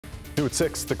New at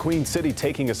 6, the Queen City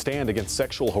taking a stand against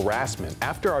sexual harassment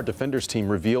after our Defenders team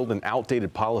revealed an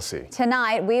outdated policy.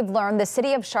 Tonight, we've learned the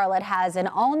city of Charlotte has an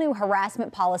all-new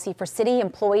harassment policy for city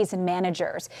employees and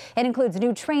managers. It includes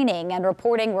new training and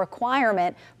reporting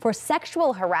requirement for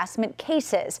sexual harassment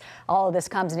cases. All of this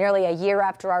comes nearly a year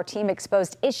after our team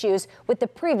exposed issues with the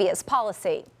previous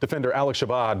policy. Defender Alex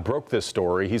Shabad broke this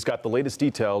story. He's got the latest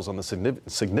details on the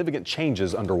significant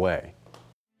changes underway.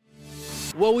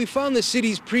 Well, we found the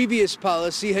city's previous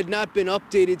policy had not been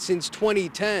updated since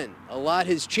 2010. A lot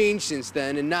has changed since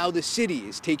then, and now the city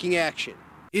is taking action.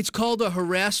 It's called a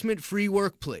harassment-free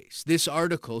workplace. This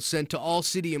article, sent to all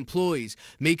city employees,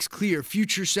 makes clear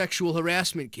future sexual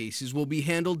harassment cases will be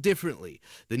handled differently.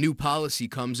 The new policy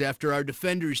comes after our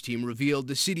Defenders team revealed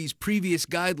the city's previous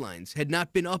guidelines had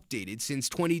not been updated since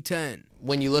 2010.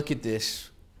 When you look at this,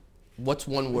 what's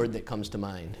one word that comes to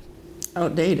mind?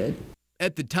 Outdated.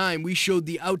 At the time, we showed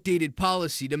the outdated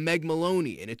policy to Meg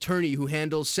Maloney, an attorney who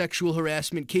handles sexual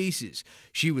harassment cases.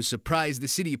 She was surprised the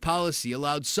city policy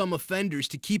allowed some offenders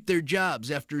to keep their jobs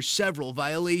after several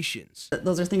violations.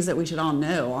 Those are things that we should all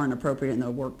know aren't appropriate in the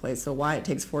workplace, so why it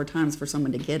takes 4 times for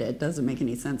someone to get it doesn't make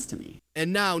any sense to me.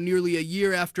 And now, nearly a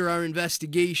year after our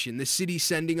investigation, the city's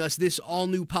sending us this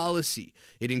all-new policy.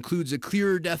 It includes a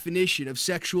clearer definition of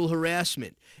sexual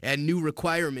harassment and new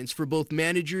requirements for both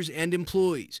managers and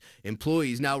employees.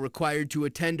 Employees now required to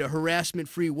attend a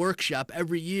harassment-free workshop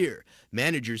every year.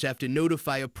 Managers have to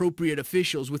notify appropriate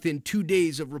officials within 2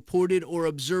 days of reported or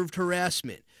observed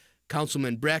harassment.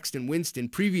 Councilman Braxton Winston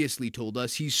previously told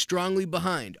us he's strongly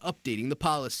behind updating the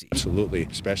policy. Absolutely,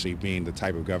 especially being the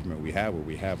type of government we have, where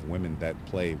we have women that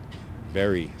play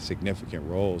very significant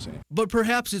roles in it. But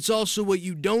perhaps it's also what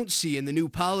you don't see in the new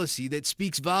policy that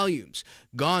speaks volumes.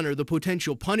 Gone are the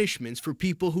potential punishments for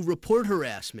people who report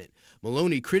harassment.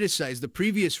 Maloney criticized the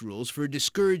previous rules for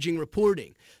discouraging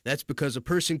reporting. That's because a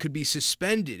person could be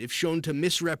suspended if shown to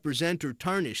misrepresent or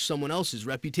tarnish someone else's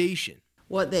reputation.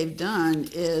 What they've done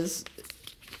is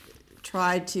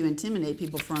tried to intimidate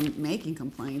people from making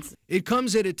complaints. It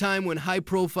comes at a time when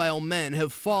high-profile men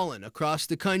have fallen across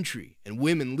the country and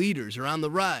women leaders are on the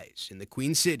rise in the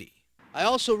Queen City. I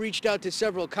also reached out to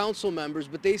several council members,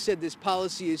 but they said this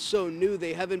policy is so new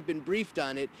they haven't been briefed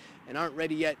on it and aren't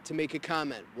ready yet to make a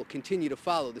comment. We'll continue to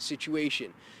follow the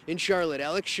situation. In Charlotte,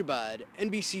 Alex Shabad,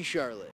 NBC Charlotte.